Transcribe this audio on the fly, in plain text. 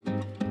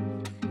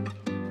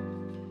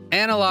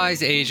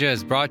Analyze Asia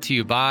is brought to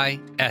you by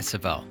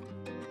Esevel.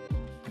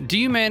 Do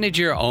you manage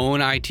your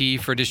own IT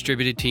for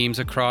distributed teams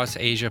across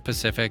Asia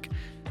Pacific?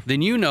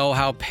 Then you know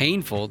how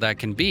painful that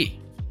can be.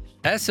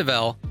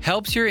 Esevel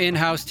helps your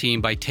in-house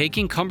team by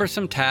taking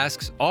cumbersome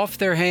tasks off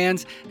their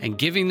hands and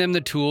giving them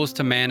the tools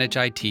to manage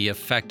IT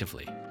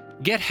effectively.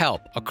 Get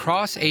help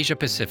across Asia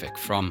Pacific,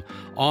 from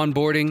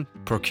onboarding,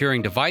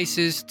 procuring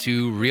devices,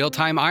 to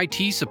real-time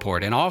IT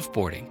support and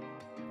offboarding.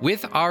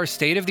 With our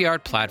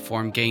state-of-the-art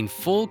platform, gain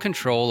full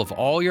control of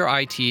all your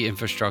IT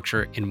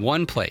infrastructure in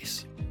one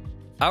place.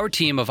 Our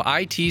team of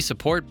IT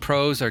support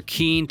pros are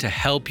keen to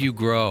help you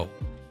grow.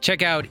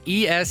 Check out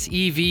esevel.com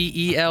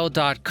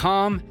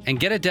and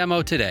get a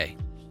demo today.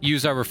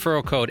 Use our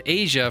referral code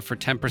ASIA for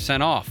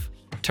 10% off.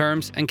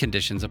 Terms and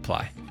conditions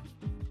apply.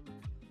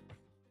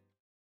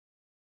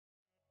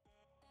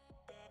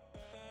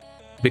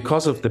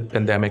 Because of the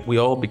pandemic, we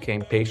all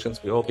became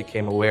patients. We all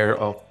became aware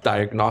of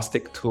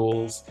diagnostic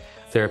tools,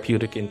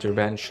 therapeutic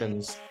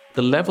interventions.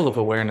 The level of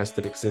awareness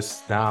that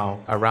exists now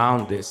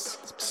around this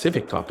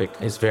specific topic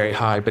is very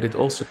high, but it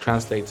also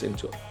translates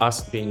into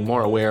us being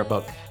more aware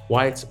about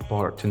why it's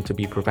important to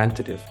be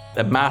preventative.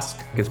 The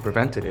mask is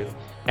preventative.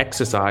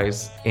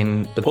 Exercise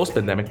in the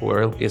post-pandemic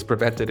world is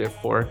preventative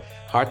for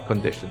heart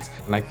conditions.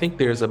 And I think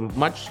there's a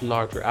much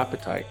larger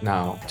appetite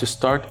now to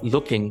start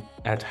looking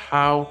at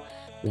how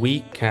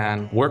we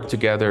can work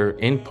together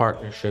in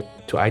partnership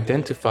to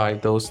identify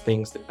those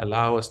things that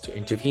allow us to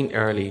intervene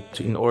early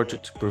in order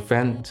to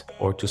prevent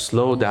or to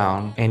slow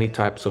down any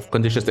types of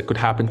conditions that could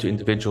happen to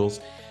individuals,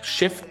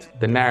 shift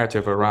the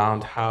narrative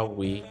around how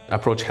we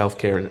approach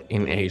healthcare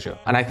in Asia.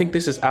 And I think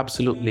this is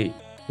absolutely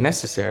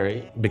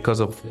necessary because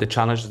of the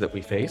challenges that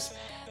we face.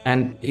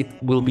 And it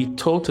will be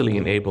totally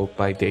enabled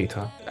by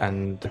data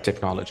and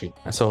technology.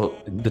 And so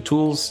the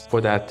tools for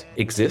that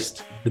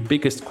exist. The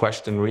biggest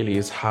question really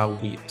is how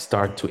we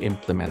start to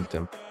implement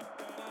them.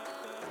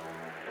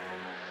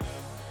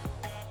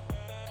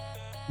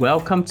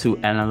 Welcome to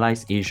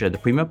Analyze Asia, the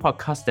premier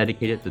podcast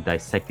dedicated to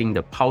dissecting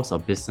the pulse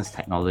of business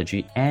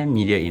technology and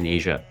media in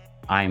Asia.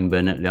 I'm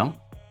Bernard Leong,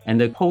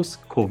 and the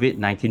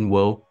post-COVID-19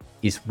 world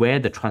is where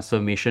the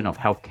transformation of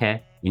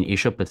healthcare in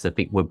Asia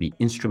Pacific will be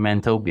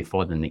instrumental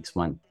before the next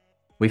one.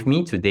 With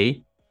me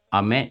today,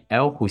 Ahmed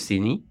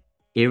El-Husseini,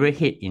 Area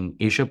Head in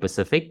Asia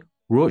Pacific,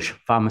 Roche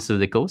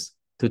Pharmaceuticals,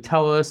 to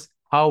tell us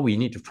how we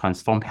need to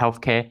transform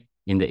healthcare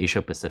in the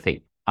Asia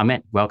Pacific.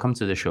 Ahmed, welcome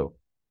to the show.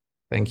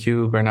 Thank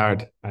you,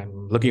 Bernard.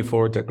 I'm looking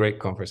forward to a great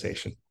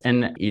conversation.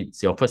 And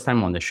it's your first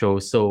time on the show,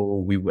 so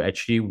we would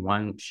actually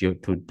want you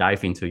to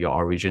dive into your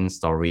origin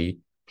story.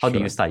 How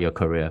did you start your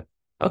career?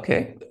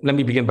 Okay, let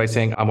me begin by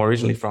saying I'm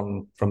originally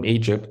from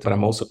Egypt, but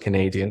I'm also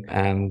Canadian,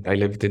 and I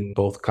lived in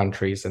both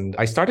countries. And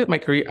I started my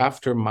career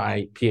after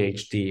my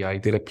PhD. I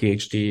did a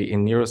PhD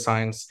in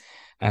neuroscience.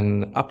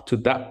 And up to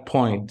that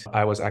point,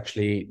 I was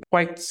actually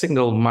quite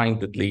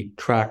single-mindedly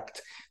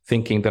tracked,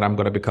 thinking that I'm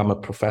going to become a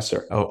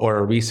professor or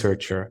a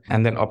researcher.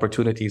 And then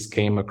opportunities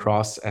came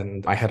across,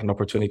 and I had an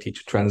opportunity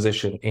to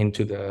transition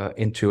into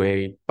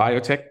a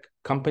biotech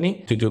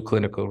company to do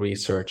clinical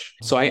research.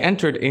 So I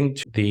entered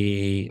into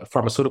the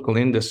pharmaceutical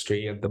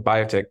industry and the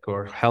biotech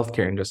or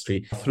healthcare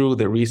industry through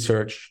the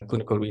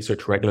clinical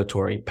research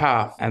regulatory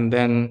path, and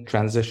then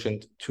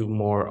transitioned to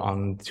more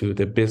onto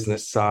the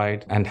business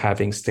side and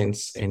having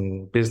stints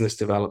in business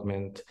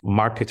development,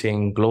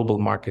 marketing, global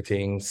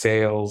marketing,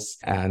 sales,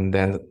 and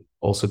then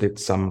also did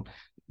some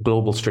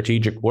global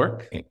strategic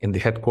work in the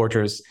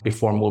headquarters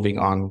before moving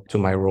on to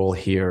my role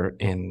here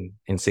in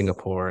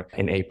Singapore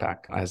in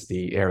APAC as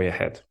the area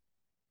head.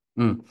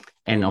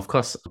 And of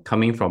course,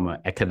 coming from an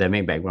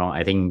academic background,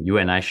 I think you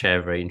and I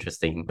share very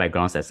interesting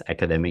backgrounds as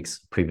academics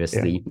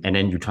previously, and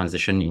then you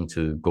transition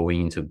into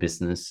going into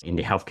business in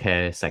the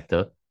healthcare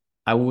sector.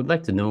 I would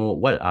like to know,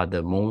 what are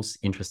the most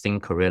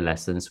interesting career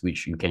lessons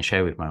which you can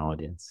share with my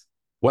audience?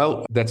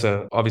 Well, that's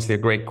obviously a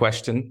great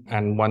question,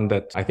 and one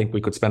that I think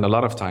we could spend a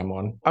lot of time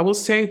on. I will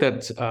say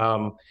that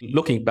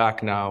looking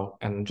back now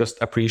and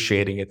just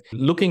appreciating it,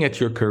 looking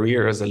at your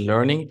career as a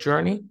learning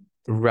journey,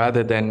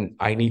 rather than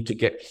I need to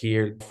get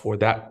here for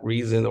that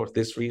reason or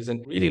this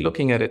reason, really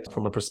looking at it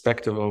from a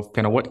perspective of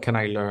kind of what can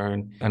I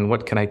learn and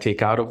what can I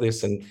take out of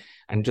this, and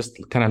just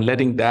kind of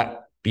letting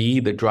that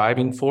be the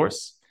driving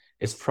force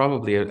is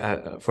probably,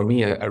 for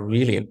me, a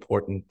really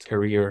important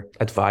career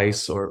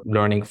advice or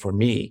learning for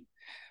me.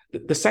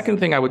 The second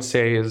thing I would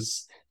say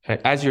is,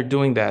 as you're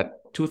doing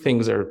that, two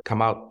things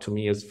come out to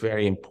me as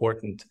very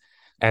important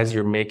as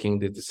you're making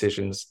the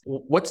decisions.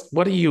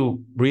 What are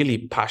you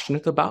really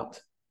passionate about?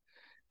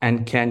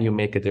 And can you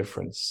make a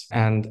difference?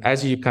 And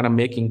as you're kind of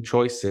making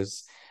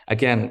choices,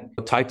 again,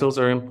 titles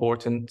are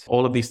important.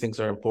 All of these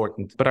things are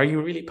important. But are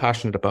you really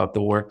passionate about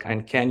the work?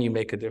 And can you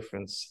make a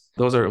difference?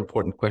 Those are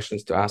important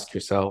questions to ask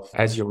yourself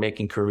as you're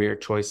making career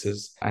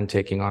choices and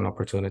taking on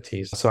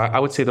opportunities. So I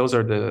would say those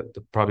are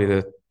probably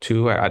the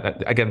two.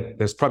 Again,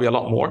 there's probably a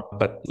lot more,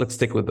 but let's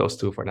stick with those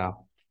two for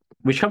now.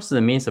 Which comes to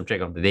the main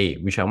subject of the day,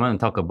 which I want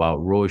to talk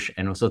about Roche,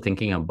 and also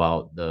thinking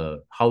about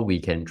how we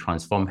can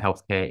transform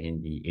healthcare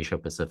in the Asia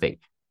Pacific.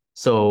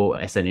 So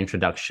as an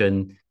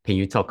introduction, Can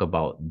you talk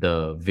about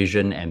the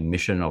vision and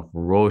mission of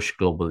Roche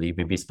globally,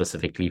 maybe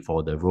specifically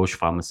for the Roche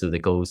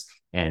Pharmaceuticals,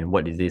 and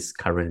what it is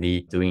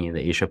currently doing in the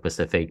Asia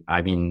Pacific?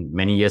 I mean,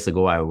 many years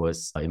ago, I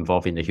was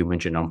involved in the Human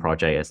Genome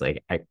Project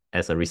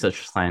as a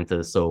research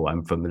scientist, so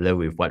I'm familiar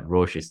with what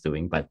Roche is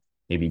doing, but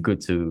it'd be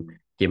good to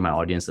give my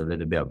audience a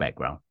little bit of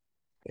background.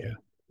 Yeah,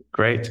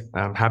 great.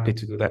 I'm happy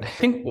to do that. I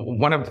think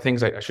one of the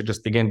things I should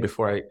just begin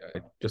before I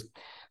just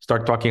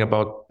start talking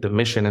about the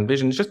mission and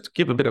vision, just to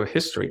give a bit of a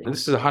history.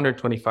 This is a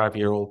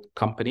 125-year-old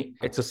company.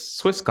 It's a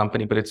Swiss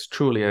company, but it's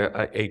truly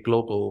a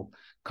global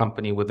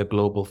company with a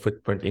global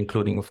footprint,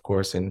 including, of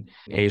course, in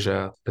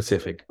Asia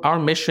Pacific. Our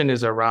mission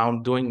is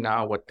around doing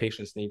now what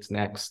patients need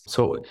next.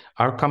 So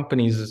our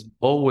company is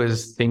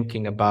always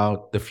thinking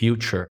about the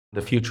future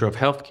of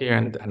healthcare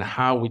and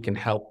how we can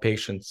help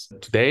patients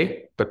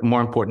today, but more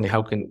importantly,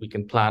 how we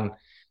can plan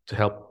to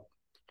help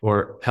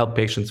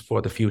patients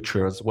for the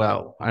future as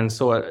well. And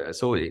so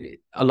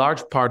a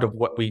large part of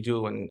what we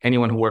do, and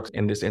anyone who works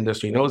in this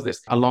industry knows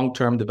this, a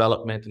long-term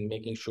development and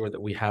making sure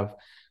that we have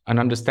an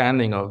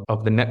understanding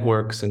of the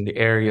networks and the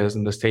areas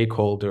and the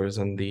stakeholders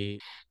and the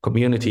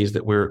communities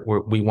that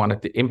we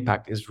wanted to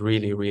impact is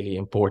really, really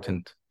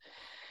important.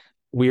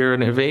 We're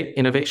an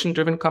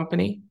innovation-driven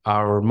company.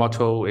 Our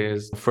motto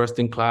is first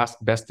in class,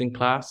 best in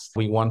class.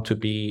 We want to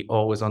be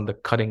always on the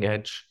cutting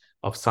edge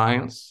of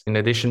science. In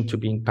addition to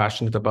being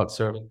passionate about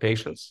serving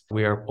patients,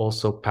 we are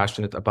also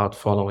passionate about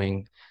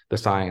following the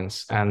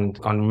science. And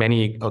on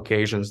many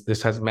occasions,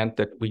 this has meant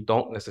that we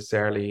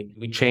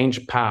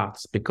change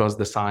paths because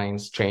the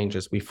science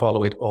changes. We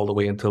follow it all the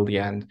way until the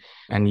end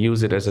and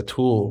use it as a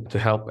tool to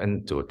help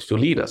and to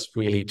lead us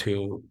really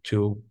to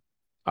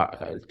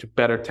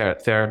better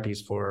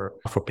therapies for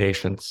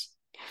patients.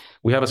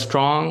 We have a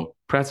strong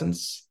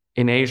presence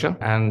in Asia,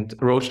 and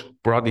Roche,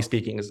 broadly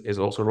speaking, is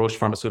also Roche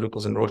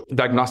Pharmaceuticals and Roche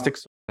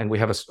Diagnostics, and we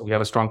have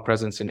a strong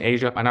presence in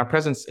Asia, and our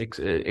presence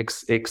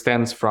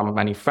extends from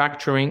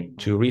manufacturing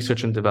to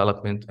research and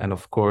development, and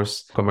of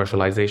course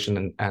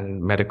commercialization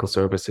and medical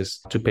services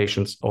to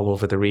patients all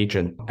over the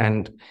region.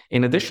 And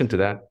in addition to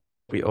that,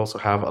 we also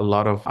have a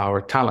lot of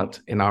our talent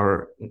in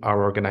our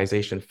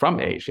organization from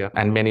Asia,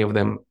 and many of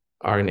them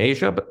are in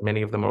Asia, but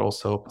many of them are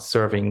also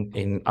serving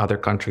in other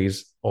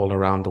countries all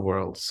around the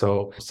world.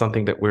 So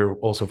something that we're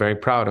also very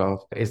proud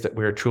of is that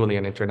we're truly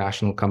an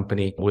international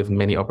company with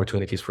many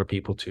opportunities for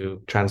people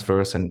to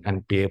transverse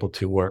and be able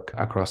to work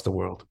across the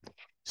world.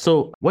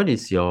 So what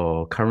is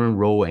your current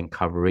role and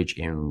coverage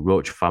in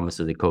Roche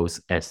Pharmaceuticals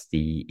as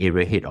the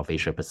area head of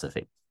Asia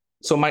Pacific?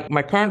 So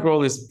my current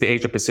role is the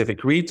Asia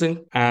Pacific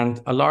region,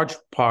 and a large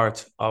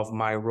part of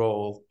my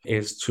role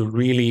is to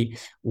really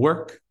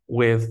work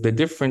with the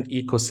different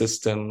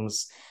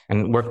ecosystems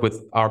and work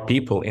with our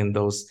people in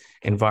those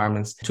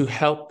environments to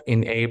help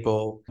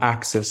enable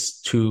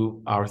access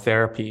to our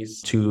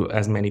therapies to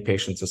as many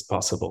patients as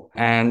possible.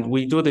 And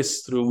we do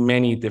this through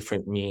many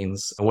different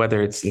means,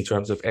 whether it's in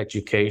terms of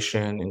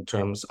education, in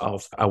terms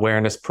of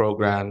awareness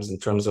programs, in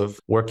terms of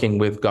working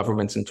with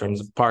governments, in terms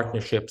of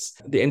partnerships.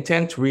 The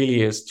intent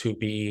really is to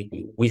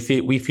we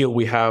feel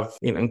we have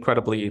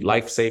incredibly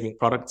life-saving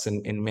products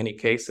in many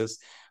cases,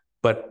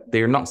 but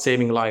they're not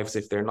saving lives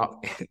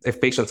if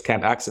patients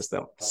can't access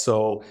them.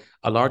 So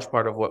a large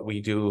part of what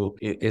we do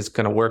is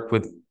going to work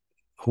with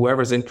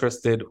whoever's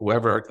interested,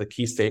 whoever are the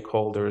key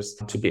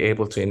stakeholders, to be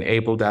able to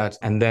enable that.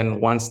 And then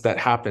once that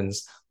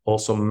happens,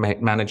 also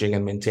managing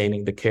and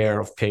maintaining the care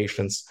of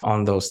patients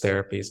on those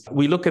therapies.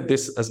 We look at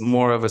this as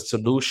more of a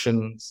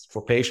solution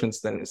for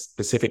patients than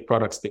specific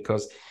products,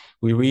 because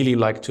we really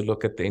like to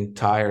look at the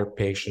entire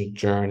patient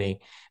journey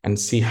and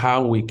see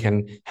how we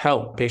can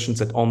help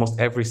patients at almost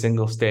every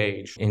single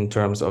stage in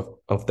terms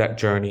of that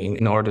journey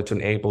in order to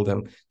enable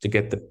them to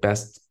get the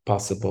best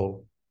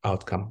possible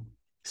outcome.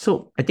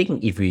 So I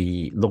think if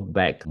we look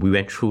back, we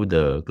went through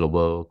the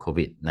global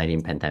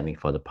COVID-19 pandemic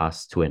for the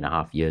past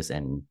 2.5 years,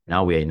 and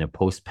now we're in a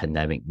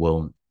post-pandemic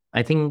world.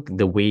 I think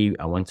the way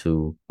I want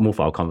to move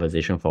our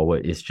conversation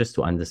forward is just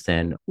to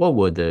understand what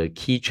were the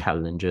key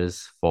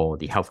challenges for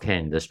the healthcare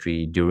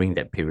industry during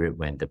that period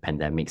when the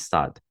pandemic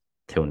started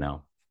till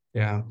now.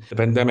 Yeah, the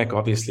pandemic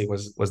obviously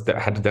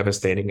had a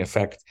devastating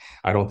effect.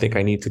 I don't think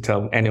I need to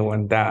tell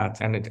anyone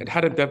that. And it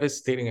had a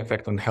devastating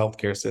effect on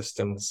healthcare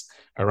systems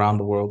around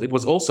the world. It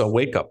was also a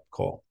wake-up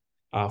call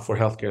for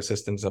healthcare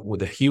systems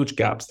with the huge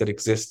gaps that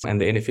exist and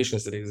the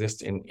inefficiencies that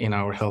exist in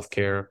our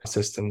healthcare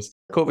systems.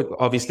 COVID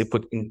obviously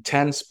put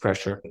intense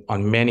pressure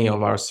on many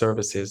of our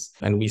services,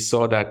 and we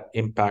saw that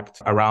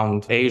impact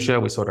around Asia,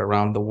 we saw it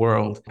around the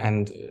world,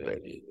 and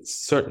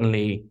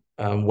certainly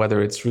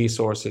whether it's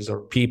resources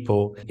or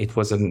people, it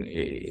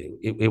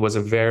was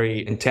a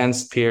very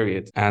intense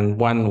period, and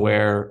one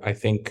where I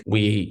think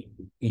we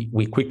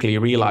quickly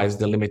realized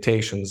the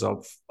limitations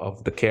of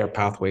the care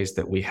pathways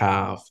that we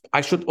have.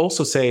 I should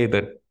also say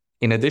that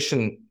in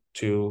addition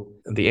to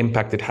the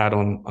impact it had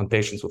on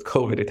patients with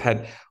COVID, it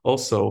had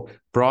also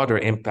broader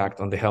impact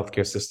on the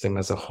healthcare system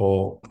as a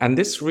whole. And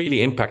this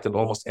really impacted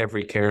almost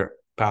every care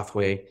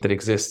pathway that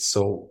exists.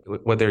 So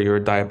whether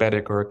you're a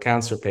diabetic or a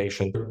cancer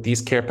patient,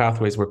 these care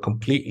pathways were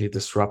completely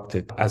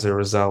disrupted as a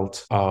result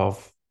of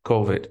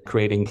COVID,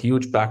 creating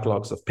huge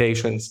backlogs of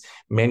patients,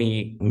 many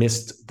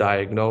missed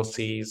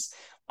diagnoses,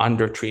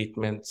 under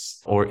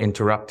treatments, or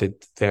interrupted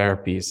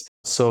therapies.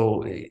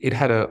 So it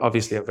had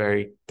obviously a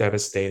very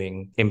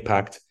devastating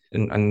impact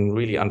and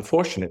really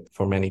unfortunate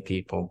for many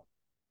people.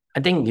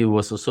 I think it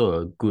was also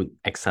a good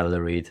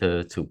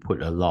accelerator to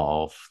put a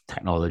lot of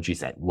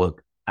technologies at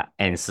work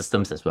and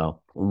systems as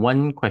well.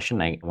 One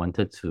question I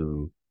wanted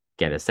to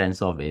get a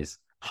sense of is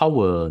how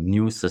will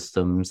new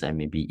systems and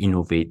maybe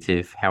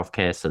innovative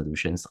healthcare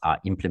solutions are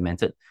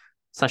implemented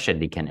such that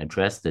they can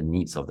address the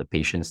needs of the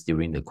patients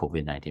during the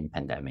COVID-19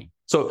 pandemic?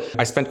 So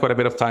I spent quite a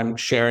bit of time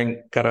sharing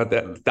kind of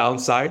the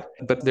downside,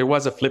 but there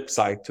was a flip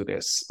side to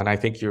this. And I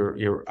think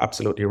you're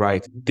absolutely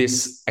right.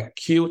 This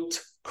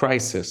acute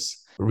crisis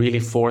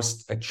really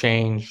forced a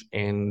change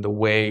in the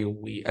way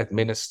we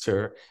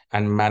administer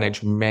and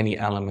manage many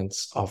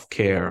elements of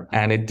care.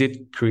 And it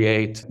did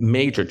create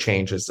major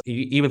changes,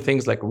 even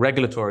things like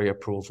regulatory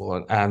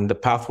approval and the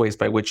pathways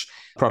by which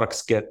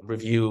products get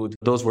reviewed.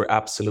 Those were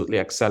absolutely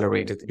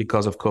accelerated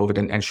because of COVID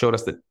and showed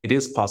us that it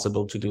is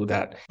possible to do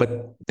that. But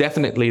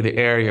definitely the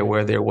area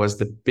where there was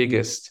the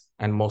biggest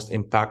and most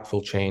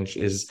impactful change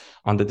is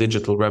on the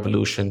digital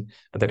revolution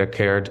that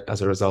occurred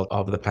as a result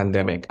of the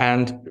pandemic.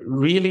 And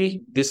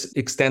really, this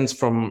extends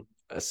from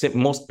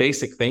most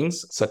basic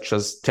things, such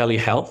as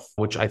telehealth,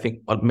 which I think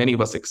many of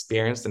us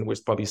experienced and we're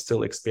probably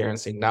still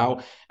experiencing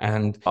now,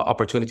 and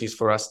opportunities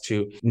for us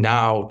to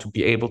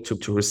be able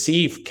to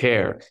receive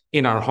care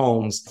in our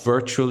homes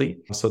virtually.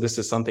 So this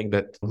is something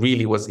that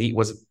really was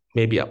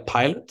maybe a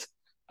pilot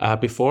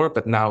before,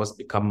 but now has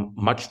become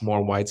much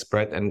more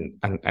widespread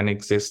and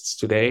exists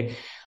today,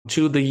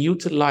 to the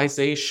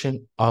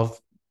utilization of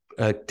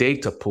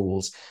data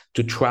pools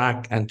to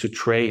track and to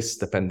trace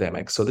the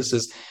pandemic. So this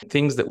is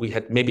things that we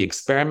had maybe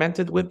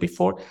experimented with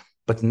before,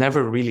 but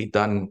never really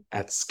done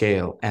at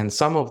scale. And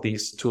some of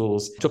these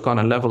tools took on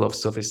a level of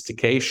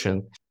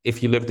sophistication.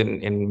 If you lived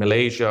in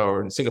Malaysia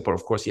or in Singapore,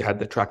 of course, you had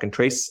the track and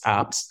trace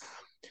apps.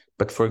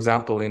 But for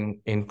example,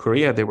 in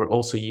Korea, they were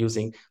also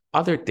using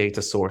other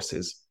data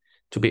sources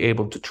to be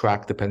able to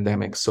track the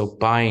pandemic. So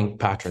buying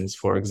patterns,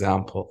 for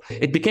example.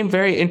 It became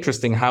very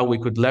interesting how we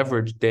could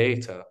leverage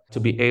data to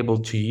be able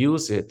to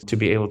use it, to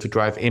be able to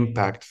drive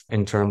impact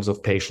in terms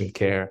of patient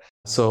care.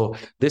 So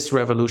this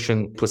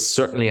revolution was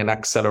certainly an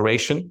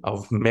acceleration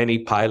of many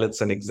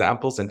pilots and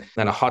examples and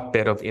a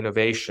hotbed of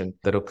innovation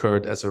that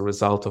occurred as a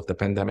result of the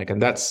pandemic.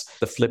 And that's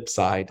the flip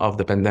side of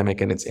the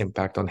pandemic and its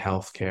impact on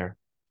healthcare.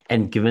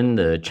 And given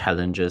the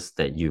challenges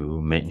that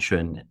you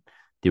mentioned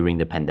during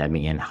the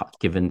pandemic, and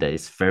given that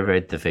it's very,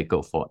 very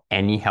difficult for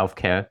any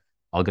healthcare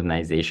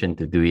organization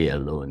to do it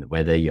alone,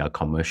 whether you're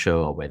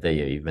commercial or whether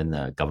you're even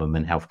a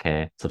government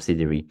healthcare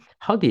subsidiary,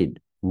 how did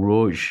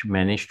Roche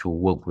manage to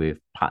work with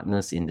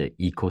partners in the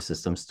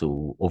ecosystems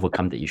to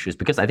overcome the issues?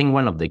 Because I think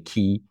one of the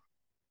key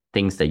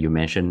things that you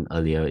mentioned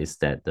earlier is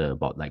that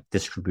about like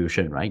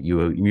distribution, right?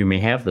 You may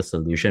have the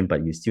solution,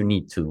 but you still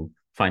need to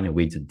find a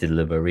way to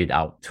deliver it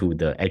out to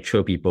the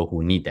actual people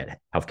who need that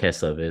healthcare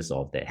service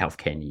or that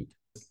healthcare need.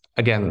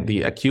 Again,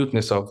 the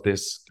acuteness of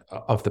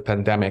the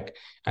pandemic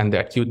and the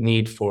acute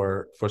need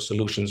for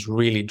solutions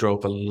really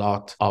drove a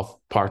lot of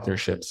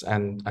partnerships.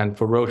 And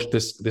for Roche,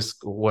 this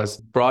was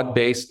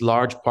broad-based,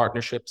 large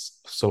partnerships.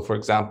 So for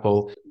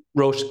example,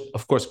 Roche,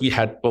 of course, we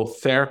had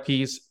both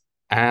therapies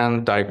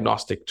and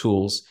diagnostic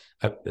tools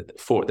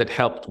that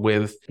helped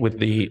with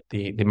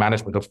the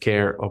management of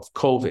care of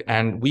COVID.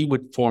 And we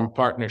would form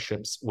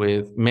partnerships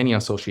with many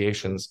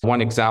associations.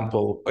 One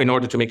example, in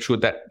order to make sure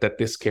that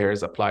this care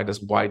is applied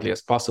as widely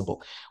as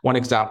possible. One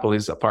example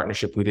is a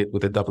partnership we did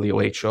with the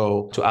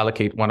WHO to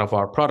allocate one of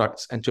our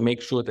products and to make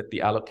sure that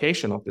the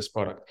allocation of this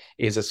product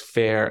is as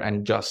fair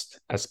and just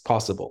as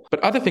possible.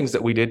 But other things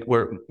that we did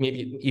were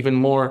maybe even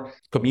more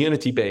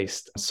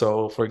community-based.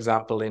 So for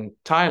example, in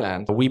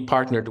Thailand, we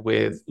partnered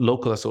with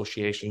local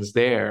associations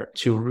there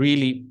to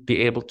really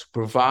be able to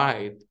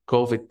provide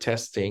COVID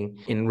testing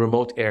in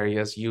remote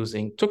areas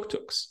using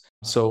tuk-tuks.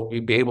 So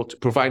we'd be able to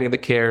providing the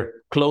care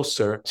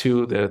closer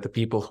to the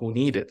people who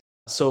need it.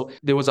 So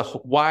there was a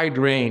wide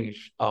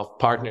range of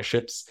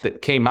partnerships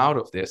that came out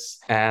of this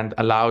and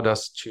allowed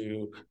us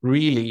to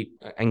really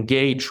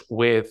engage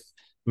with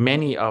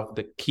many of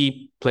the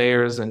key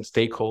players and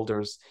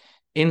stakeholders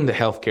in the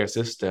healthcare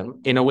system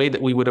in a way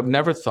that we would have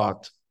never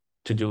thought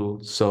to do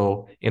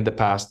so in the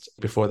past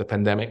before the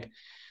pandemic.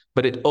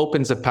 But it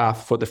opens a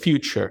path for the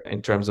future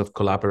in terms of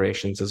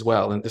collaborations as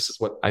well. And this is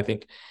what I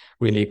think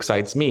really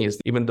excites me, is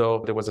even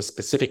though there was a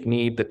specific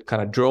need that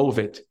kind of drove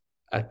it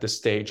at the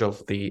stage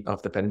of the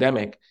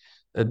pandemic,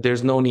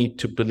 there's no need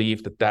to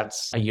believe that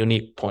that's a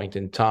unique point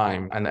in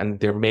time. And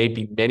there may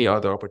be many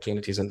other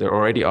opportunities, and there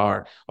already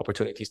are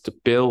opportunities to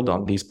build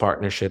on these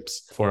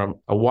partnerships for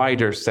a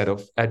wider set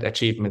of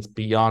achievements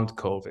beyond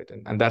COVID.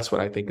 And that's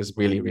what I think is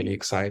really, really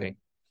exciting.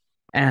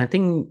 And I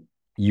think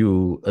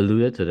you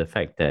alluded to the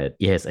fact that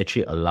it has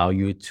actually allowed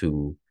you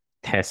to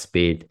test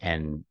bed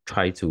and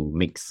try to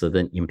make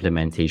certain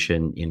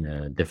implementation in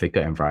a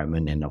difficult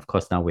environment. And of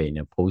course, now we're in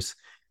a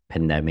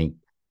post-pandemic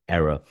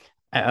era.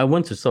 I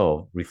want to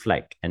sort of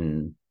reflect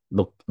and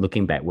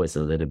looking backwards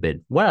a little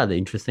bit. What are the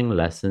interesting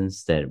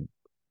lessons that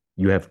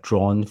you have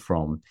drawn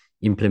from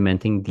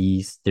implementing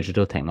these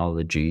digital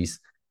technologies,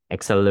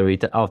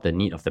 accelerated out of the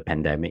need of the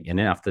pandemic, and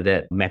then after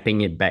that,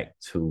 mapping it back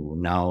to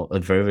now a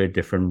very, very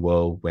different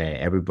world where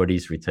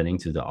everybody's returning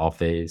to the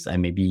office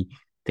and maybe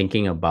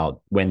thinking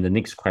about when the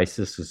next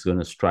crisis is going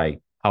to strike,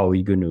 how are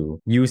we going to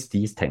use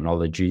these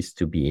technologies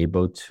to be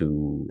able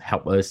to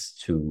help us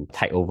to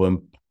tide over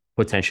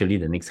potentially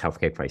the next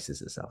healthcare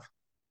crisis itself?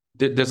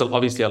 There's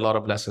obviously a lot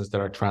of lessons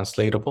that are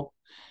translatable.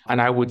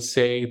 And I would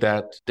say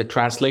that the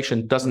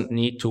translation doesn't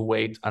need to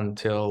wait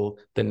until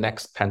the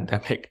next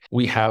pandemic.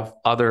 We have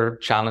other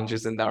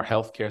challenges in our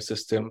healthcare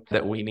system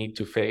that we need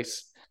to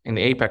face. In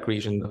the APAC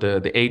region,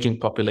 the aging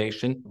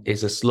population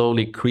is a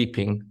slowly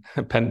creeping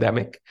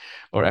pandemic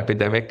or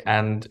epidemic,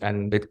 and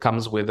it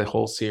comes with a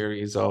whole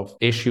series of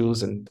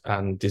issues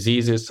and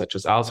diseases such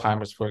as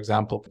Alzheimer's, for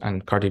example,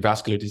 and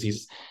cardiovascular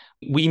disease.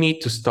 We need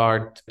to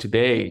start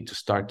today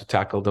to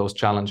tackle those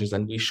challenges,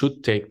 and we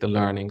should take the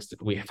learnings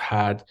that we have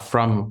had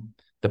from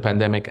the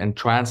pandemic and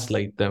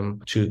translate them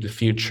to the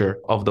future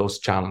of those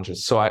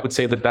challenges. So I would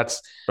say that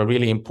that's a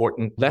really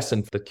important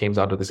lesson that came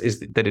out of this, is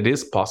that it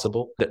is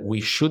possible, that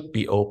we should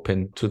be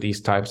open to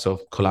these types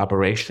of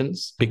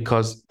collaborations,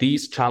 because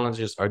these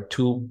challenges are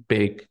too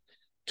big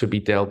to be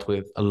dealt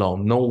with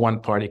alone. No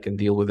one party can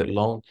deal with it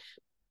alone.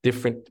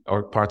 Different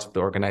or parts of the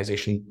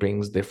organization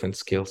brings different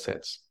skill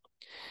sets.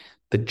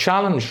 The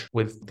challenge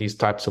with these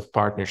types of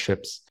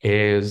partnerships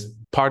is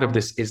part of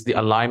this is the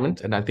alignment.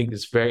 And I think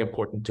it's very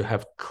important to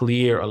have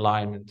clear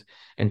alignment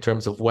in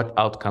terms of what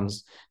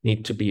outcomes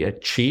need to be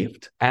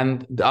achieved.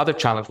 And the other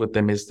challenge with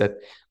them is that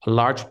a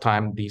large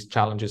time, these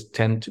challenges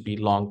tend to be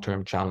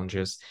long-term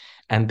challenges,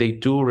 and they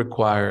do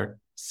require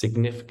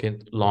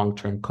significant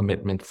long-term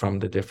commitment from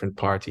the different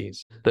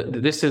parties.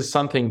 This is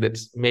something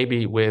that's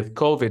maybe with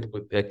COVID,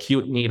 with the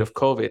acute need of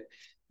COVID,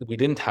 we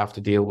didn't have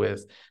to deal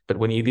with. But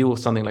when you deal with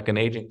something like an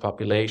aging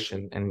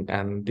population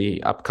and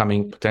the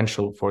upcoming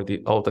potential for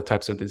all the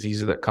types of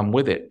diseases that come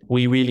with it,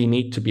 we really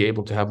need to be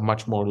able to have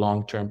much more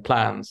long-term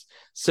plans,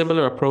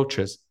 similar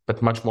approaches,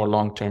 but much more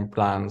long-term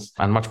plans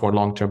and much more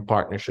long-term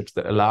partnerships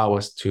that allow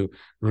us to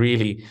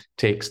really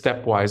take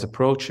stepwise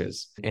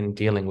approaches in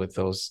dealing with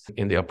those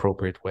in the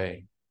appropriate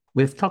way.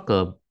 We've talked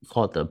a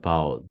lot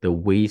about the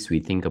ways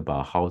we think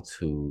about how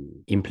to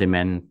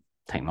implement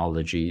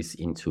technologies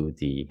into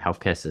the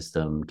healthcare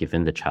system,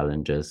 given the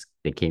challenges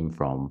that came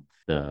from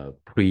the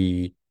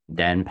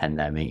pre-then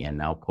pandemic and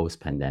now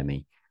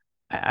post-pandemic.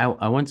 I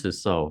want to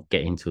sort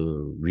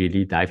of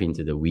really dive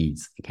into the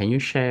weeds. Can you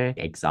share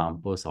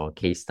examples or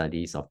case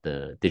studies of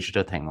the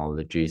digital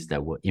technologies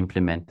that were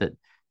implemented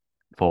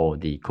for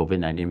the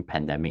COVID-19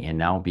 pandemic and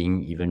now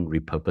being even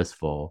repurposed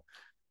for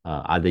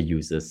other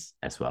users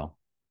as well?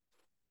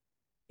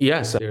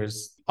 Yes,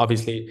 there's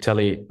obviously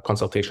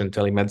teleconsultation,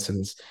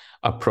 telemedicine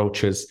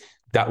approaches.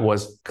 That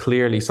was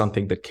clearly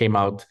something that came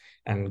out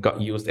and got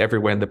used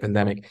everywhere in the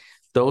pandemic.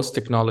 Those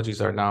technologies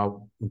are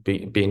now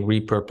being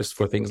repurposed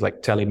for things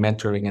like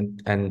telementoring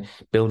and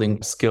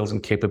building skills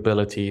and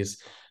capabilities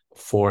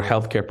for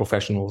healthcare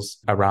professionals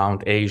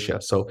around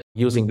Asia. So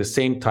using the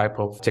same type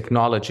of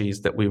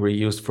technologies that we were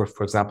used for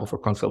example, for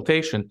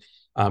consultation,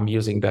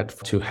 using that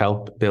to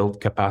help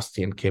build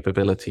capacity and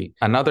capability.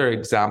 Another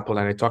example,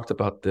 and I talked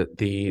about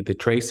the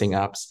tracing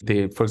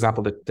apps, for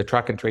example, the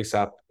track and trace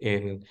app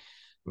in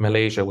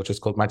Malaysia, which is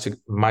called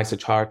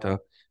MySejahtera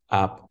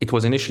app. It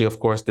was initially, of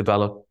course,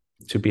 developed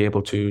to be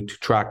able to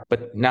track,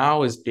 but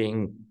now is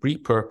being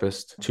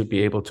repurposed to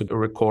be able to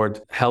record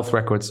health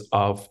records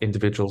of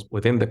individuals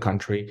within the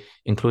country,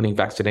 including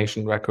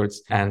vaccination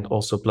records and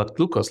also blood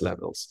glucose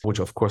levels, which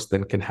of course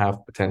then can have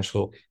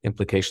potential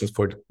implications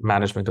for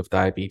management of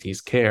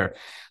diabetes care.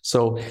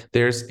 So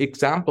there's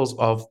examples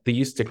of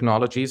these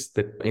technologies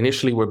that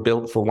initially were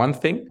built for one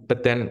thing,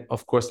 but then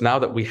of course now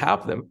that we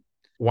have them,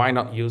 why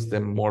not use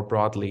them more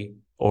broadly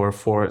or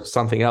for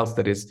something else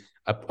that is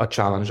a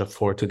challenge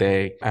for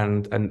today,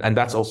 and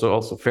that's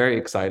also very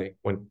exciting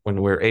when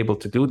we're able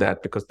to do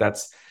that, because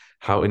that's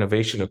how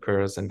innovation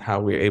occurs and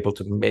how we're able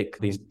to make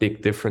these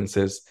big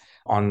differences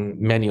on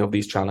many of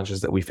these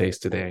challenges that we face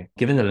today.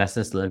 Given the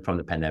lessons learned from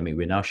the pandemic,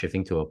 we're now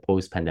shifting to a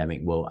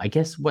post-pandemic world. I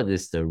guess what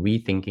is the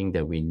rethinking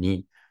that we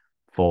need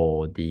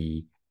for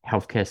the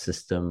healthcare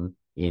system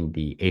in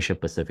the Asia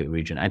Pacific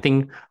region? I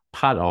think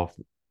part of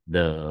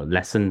the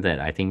lesson that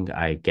I think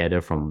I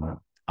gather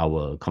from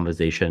our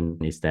conversation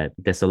is that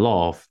there's a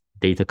lot of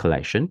data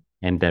collection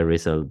and there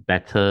is a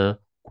better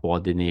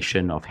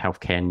coordination of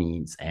healthcare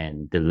needs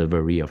and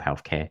delivery of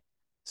healthcare.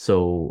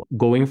 So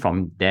going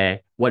from there,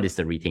 what is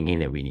the rethinking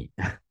that we need?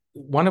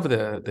 One of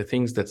the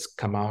things that's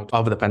come out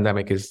of the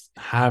pandemic is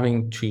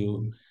having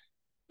to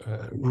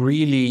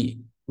really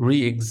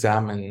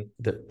re-examine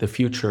the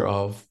future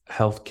of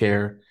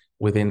healthcare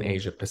within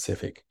Asia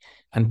Pacific,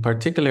 and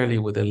particularly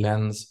with the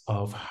lens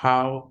of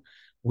how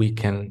we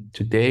can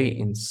today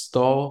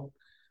install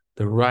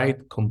the right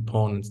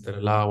components that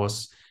allow us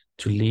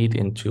to lead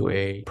into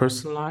a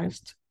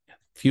personalized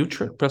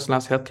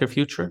healthcare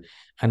future,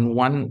 and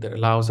one that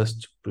allows us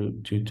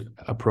to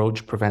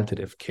approach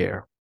preventative care.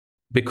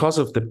 Because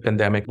of the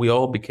pandemic, we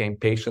all became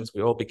patients.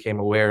 We all became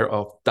aware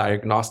of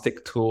diagnostic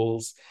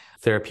tools,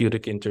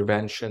 therapeutic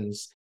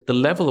interventions. The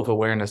level of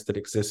awareness that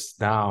exists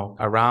now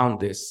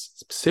around this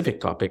specific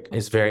topic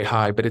is very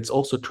high, but it's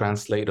also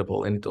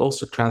translatable. And it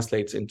also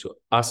translates into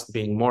us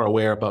being more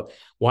aware about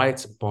why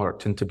it's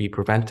important to be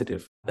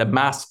preventative. The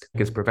mask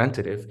is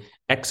preventative.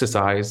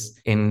 Exercise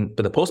in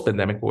the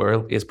post-pandemic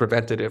world is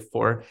preventative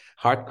for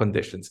heart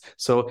conditions.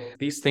 So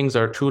these things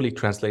are truly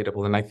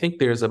translatable. And I think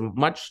there's a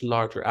much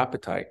larger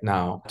appetite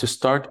now to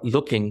start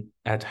looking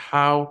at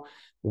how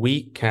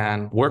we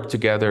can work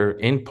together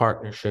in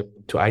partnership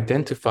to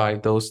identify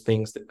those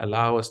things that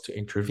allow us to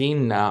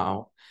intervene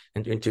now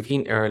and to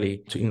intervene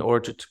early in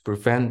order to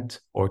prevent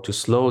or to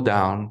slow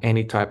down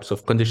any types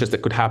of conditions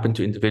that could happen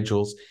to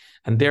individuals,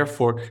 and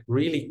therefore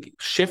really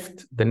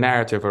shift the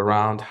narrative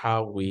around how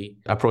we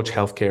approach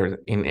healthcare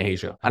in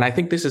Asia. And I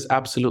think this is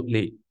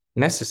absolutely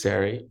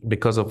necessary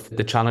because of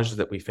the challenges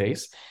that we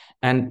face.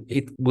 And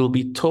it will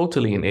be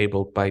totally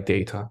enabled by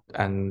data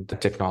and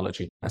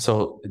technology.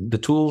 So the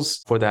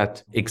tools for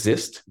that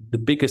exist. The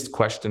biggest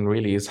question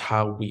really is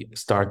how we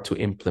start to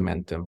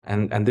implement them.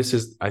 And this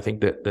is, I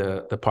think,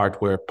 the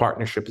part where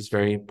partnership is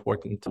very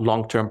important.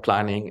 Long-term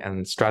planning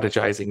and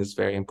strategizing is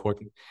very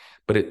important.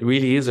 But it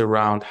really is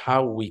around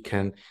how we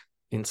can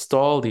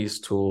install these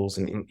tools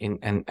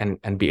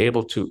and be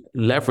able to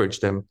leverage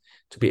them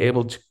to be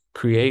able to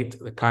create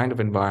the kind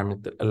of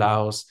environment that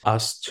allows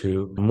us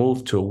to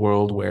move to a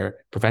world where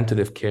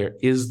preventative care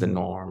is the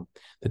norm,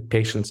 that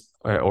patients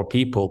or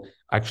people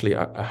actually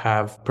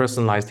have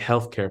personalized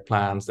healthcare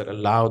plans that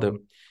allow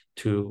them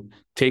to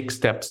take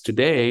steps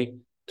today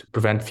to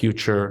prevent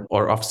future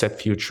or offset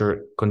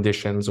future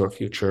conditions or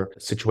future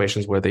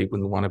situations where they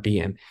wouldn't want to be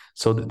in.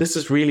 So this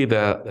is really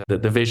the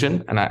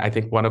vision. And I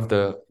think one of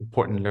the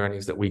important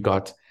learnings that we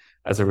got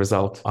as a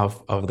result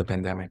of the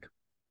pandemic.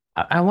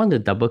 I want to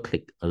double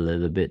click a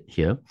little bit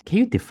here. Can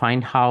you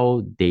define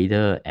how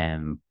data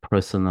and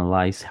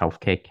personalized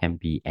healthcare can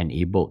be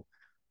enabled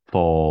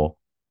for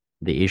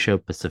the Asia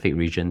Pacific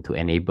region to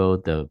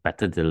enable the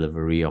better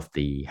delivery of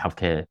the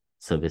healthcare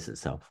service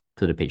itself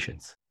to the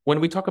patients? When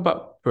we talk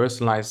about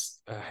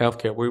personalized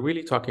healthcare, we're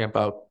really talking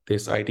about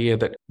this idea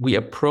that we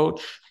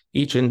approach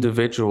each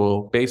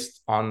individual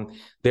based on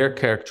their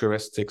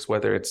characteristics,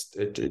 whether it's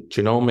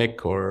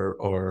genomic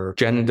or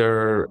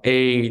gender,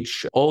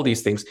 age, all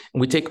these things.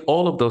 And we take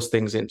all of those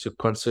things into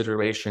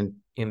consideration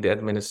in the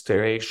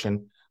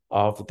administration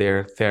of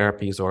their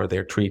therapies or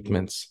their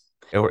treatments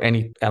or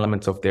any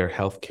elements of their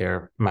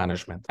healthcare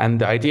management. And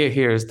the idea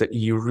here is that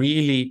you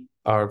really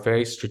are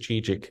very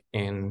strategic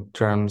in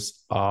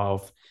terms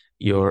of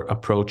your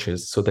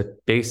approaches so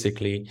that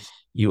basically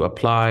you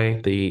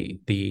apply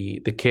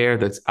the care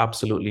that's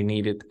absolutely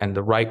needed and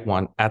the right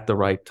one at the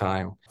right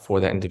time for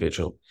the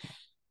individual.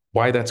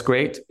 Why that's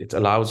great? It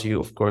allows you,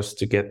 of course,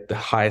 to get the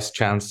highest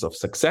chance of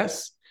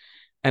success.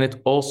 And it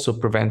also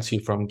prevents you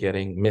from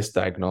getting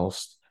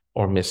misdiagnosed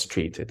or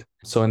mistreated.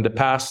 So in the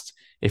past,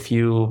 if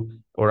you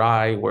or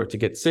I were to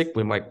get sick,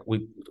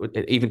 we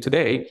even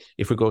today,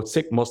 if we go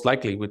sick, most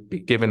likely we'd be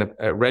given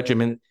a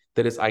regimen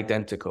that is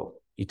identical.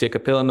 You take a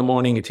pill in the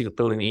morning, you take a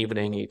pill in the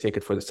evening, you take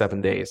it for the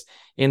 7 days.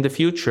 In the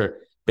future,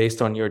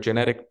 based on your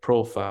genetic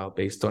profile,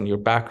 based on your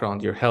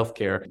background, your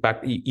healthcare,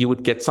 you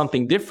would get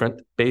something different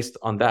based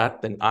on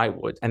that than I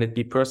would. And it'd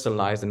be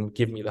personalized and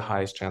give me the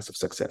highest chance of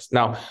success.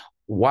 Now,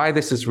 why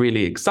this is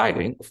really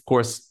exciting, of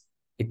course,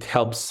 it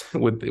helps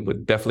with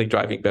definitely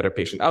driving better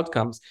patient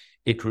outcomes.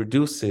 It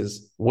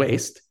reduces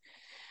waste.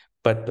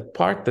 But the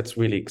part that's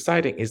really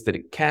exciting is that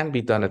it can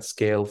be done at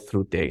scale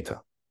through data.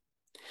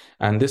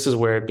 And this is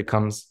where it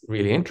becomes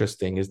really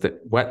interesting, is that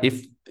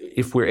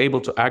if we're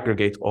able to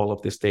aggregate all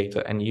of this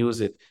data and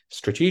use it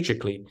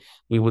strategically,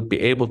 we would be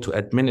able to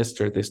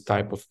administer this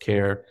type of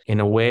care in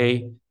a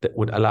way that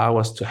would allow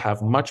us to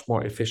have much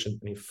more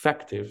efficient and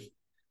effective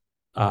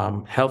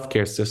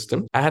healthcare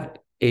system at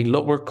a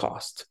lower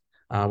cost,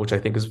 which I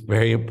think is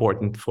very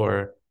important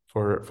for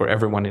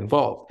everyone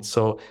involved.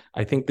 So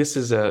I think this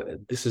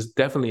is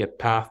definitely a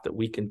path that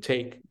we can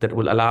take that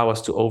will allow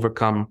us to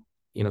overcome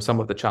some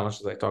of the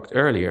challenges I talked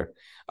earlier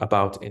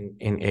about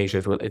in Asia.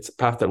 It's a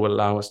path that will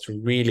allow us to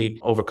really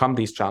overcome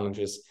these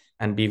challenges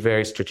and be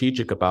very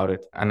strategic about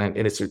it. And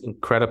it's an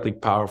incredibly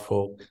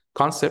powerful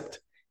concept.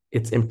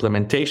 Its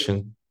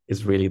implementation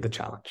is really the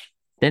challenge.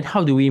 Then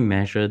how do we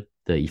measure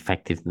the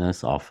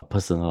effectiveness of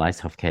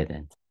personalized healthcare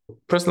then?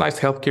 Personalized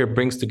healthcare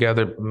brings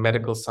together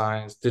medical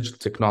science, digital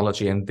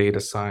technology, and data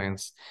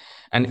science.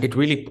 And it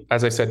really,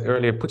 as I said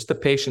earlier, puts the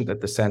patient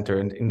at the center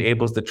and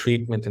enables the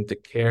treatment and the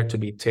care to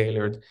be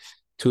tailored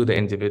to the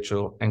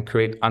individual and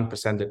create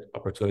unprecedented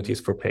opportunities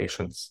for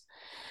patients.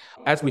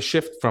 As we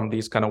shift from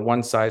these kind of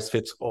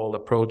one-size-fits-all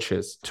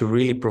approaches to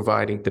really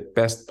providing the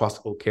best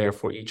possible care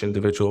for each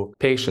individual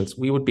patients,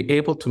 we would be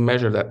able to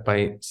measure that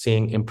by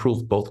seeing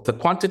improved both the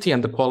quantity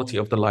and the quality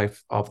of the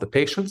life of the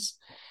patients.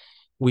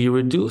 we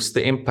reduce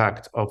the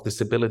impact of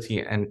disability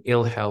and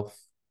ill health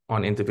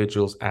on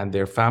individuals and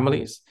their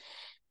families.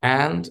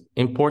 And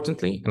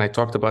importantly, and I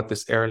talked about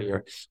this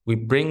earlier, we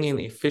bring in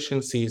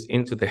efficiencies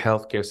into the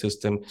healthcare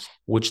system,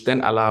 which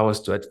then allow us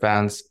to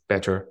advance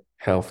better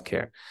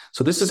healthcare.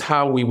 So this is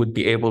how we would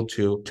be able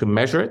to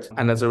measure it.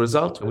 And as a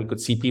result, we could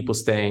see people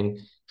staying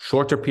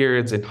shorter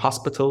periods in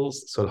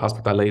hospitals, so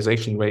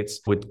hospitalization rates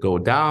would go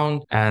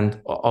down.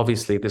 And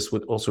obviously, this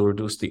would also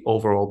reduce the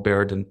overall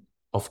burden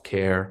of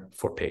care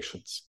for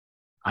patients.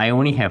 I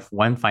only have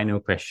one final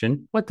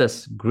question. What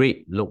does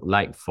great look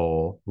like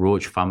for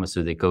Roche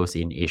Pharmaceuticals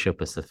in Asia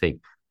Pacific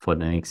for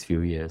the next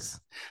few years?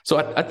 So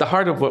at the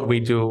heart of what we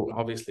do,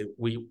 obviously,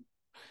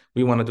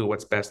 we want to do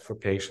what's best for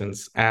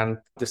patients. And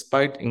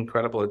despite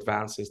incredible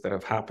advances that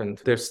have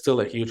happened, there's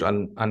still a huge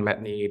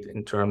unmet need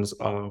in terms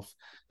of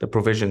the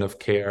provision of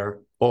care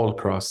all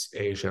across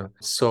Asia.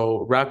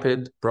 So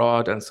rapid,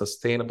 broad, and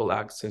sustainable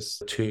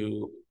access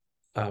to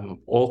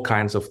all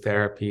kinds of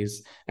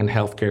therapies and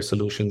healthcare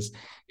solutions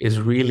is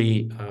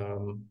really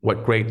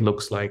what great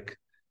looks like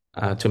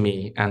to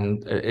me.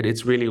 And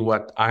it's really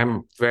what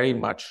I'm very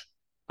much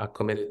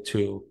committed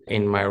to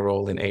in my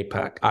role in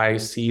APAC. I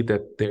see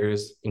that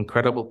there's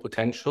incredible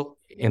potential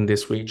in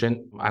this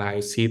region. And I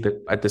see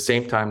that at the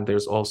same time,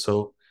 there's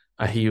also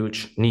a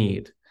huge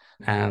need.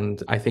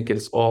 And I think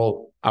it's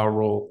all our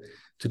role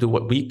to do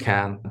what we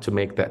can to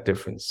make that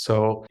difference.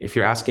 So if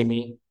you're asking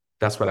me,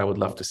 that's what I would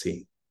love to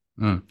see.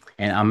 And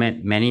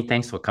Ahmed, many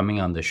thanks for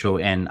coming on the show.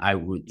 And I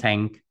would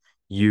thank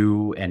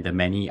you and the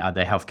many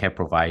other healthcare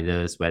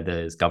providers,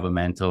 whether it's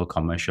governmental,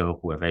 commercial,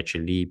 who have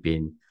actually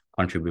been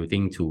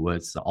contributing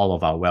towards all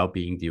of our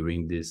well-being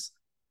during this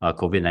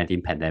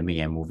COVID-19 pandemic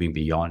and moving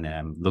beyond.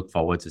 And look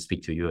forward to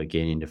speak to you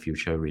again in the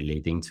future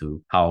relating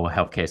to how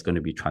healthcare is going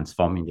to be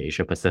transformed in the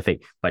Asia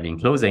Pacific. But in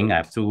closing, I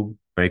have two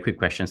very quick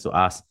questions to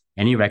ask.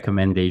 Any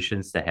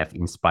recommendations that have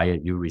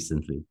inspired you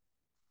recently?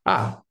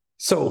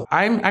 So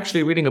I'm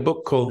actually reading a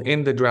book called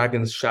In the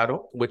Dragon's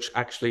Shadow, which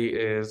actually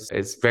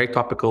is very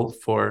topical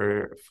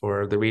for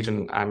the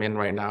region I'm in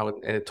right now.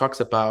 And it talks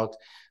about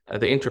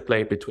the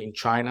interplay between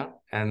China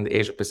and the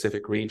Asia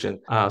Pacific region.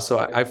 So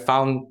I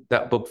found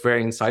that book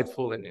very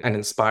insightful and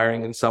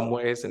inspiring in some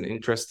ways and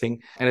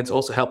interesting. And it's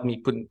also helped me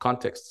put in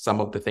context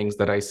some of the things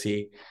that I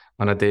see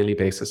on a daily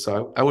basis.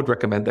 So I would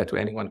recommend that to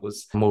anyone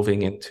who's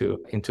moving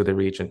into the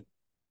region.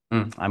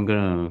 I'm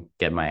going to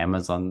get my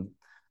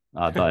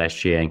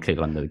Amazon.sg and click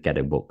on the Get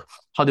a Book.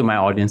 How do my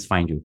audience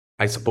find you?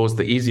 I suppose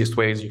the easiest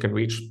way is you can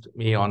reach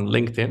me on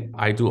LinkedIn.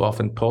 I do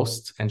often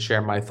post and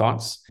share my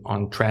thoughts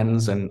on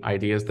trends and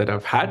ideas that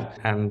I've had.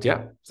 And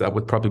yeah, that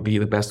would probably be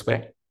the best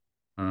way.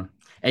 And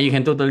you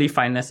can totally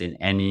find us in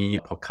any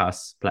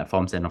podcast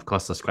platforms. And of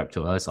course, subscribe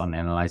to us on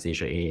Analyze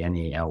Asia,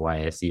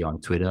 ANALYSE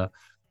on Twitter,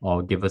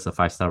 or give us a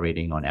 5-star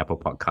rating on Apple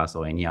Podcasts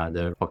or any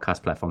other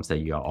podcast platforms that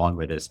you are on,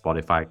 whether it's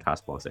Spotify,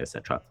 Castbox,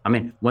 etc. I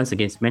mean, once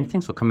again, many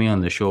thanks for coming on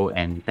the show,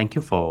 and thank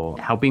you for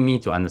helping me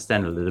to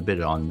understand a little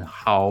bit on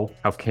how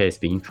healthcare is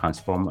being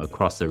transformed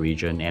across the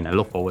region, and I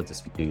look forward to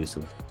speaking to you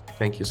soon.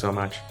 Thank you so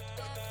much.